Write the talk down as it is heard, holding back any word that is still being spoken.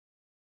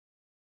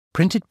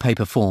Printed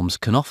paper forms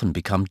can often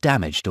become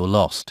damaged or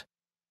lost.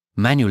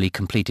 Manually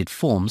completed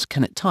forms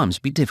can at times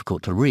be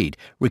difficult to read,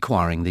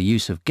 requiring the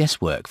use of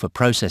guesswork for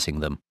processing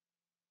them.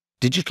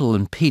 Digital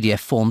and PDF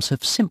forms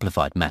have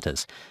simplified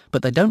matters,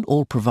 but they don't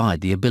all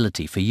provide the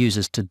ability for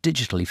users to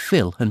digitally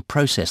fill and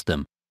process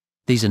them.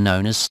 These are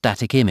known as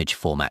static image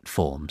format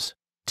forms.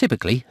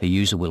 Typically, a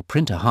user will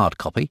print a hard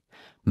copy,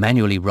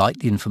 manually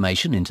write the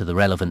information into the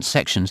relevant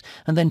sections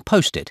and then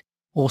post it,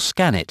 or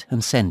scan it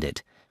and send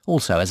it,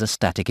 also as a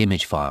static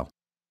image file.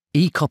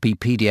 eCopy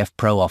PDF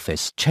Pro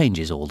Office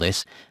changes all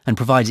this and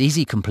provides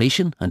easy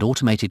completion and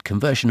automated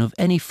conversion of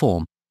any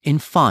form in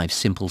 5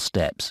 simple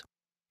steps.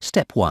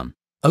 Step 1.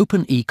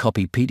 Open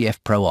eCopy PDF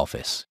Pro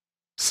Office.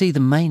 See the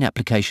main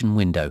application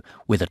window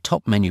with a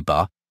top menu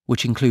bar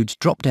which includes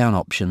drop-down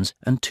options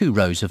and 2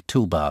 rows of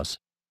toolbars.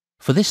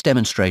 For this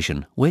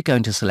demonstration, we're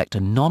going to select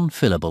a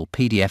non-fillable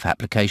PDF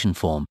application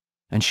form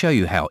and show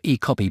you how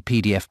eCopy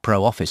PDF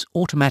Pro Office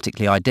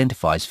automatically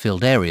identifies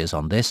filled areas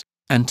on this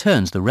and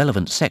turns the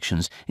relevant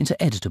sections into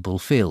editable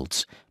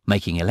fields,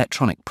 making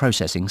electronic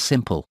processing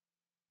simple.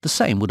 The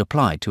same would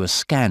apply to a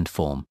scanned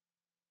form.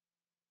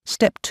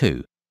 Step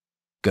 2.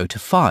 Go to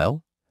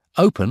File,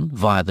 Open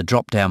via the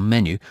drop-down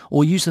menu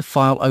or use the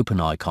File Open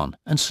icon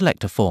and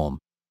select a form.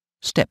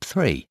 Step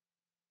 3.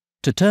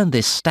 To turn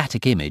this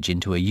static image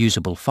into a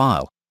usable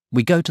file,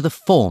 we go to the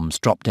Forms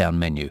drop-down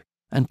menu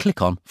and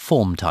click on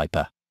Form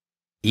Typer.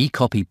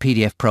 eCopy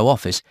PDF Pro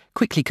Office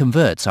quickly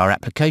converts our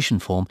application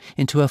form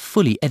into a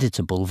fully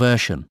editable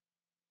version.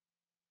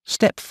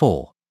 Step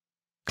 4.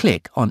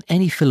 Click on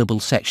any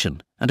fillable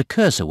section and a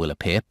cursor will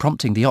appear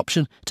prompting the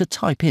option to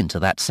type into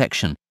that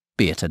section,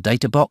 be it a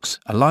data box,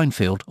 a line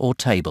field or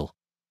table.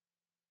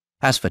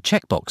 As for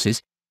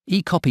checkboxes,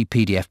 eCopy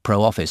PDF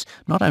Pro Office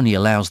not only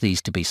allows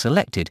these to be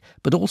selected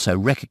but also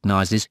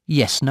recognises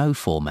yes/no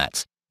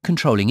formats,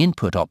 controlling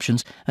input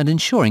options and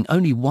ensuring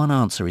only one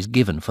answer is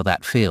given for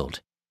that field.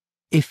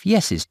 If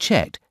yes is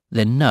checked,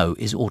 then no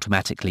is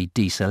automatically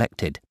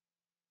deselected.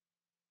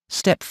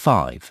 Step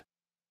 5.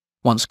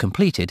 Once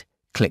completed,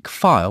 click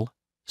File,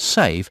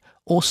 Save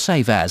or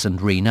Save As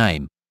and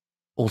rename.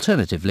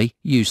 Alternatively,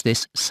 use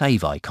this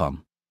Save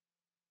icon.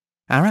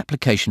 Our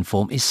application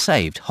form is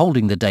saved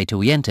holding the data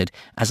we entered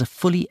as a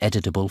fully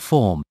editable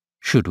form,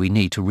 should we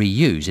need to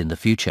reuse in the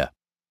future.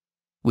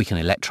 We can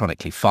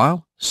electronically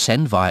file,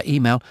 send via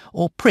email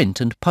or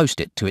print and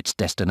post it to its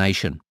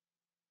destination.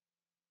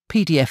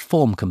 PDF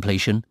form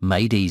completion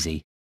made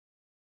easy.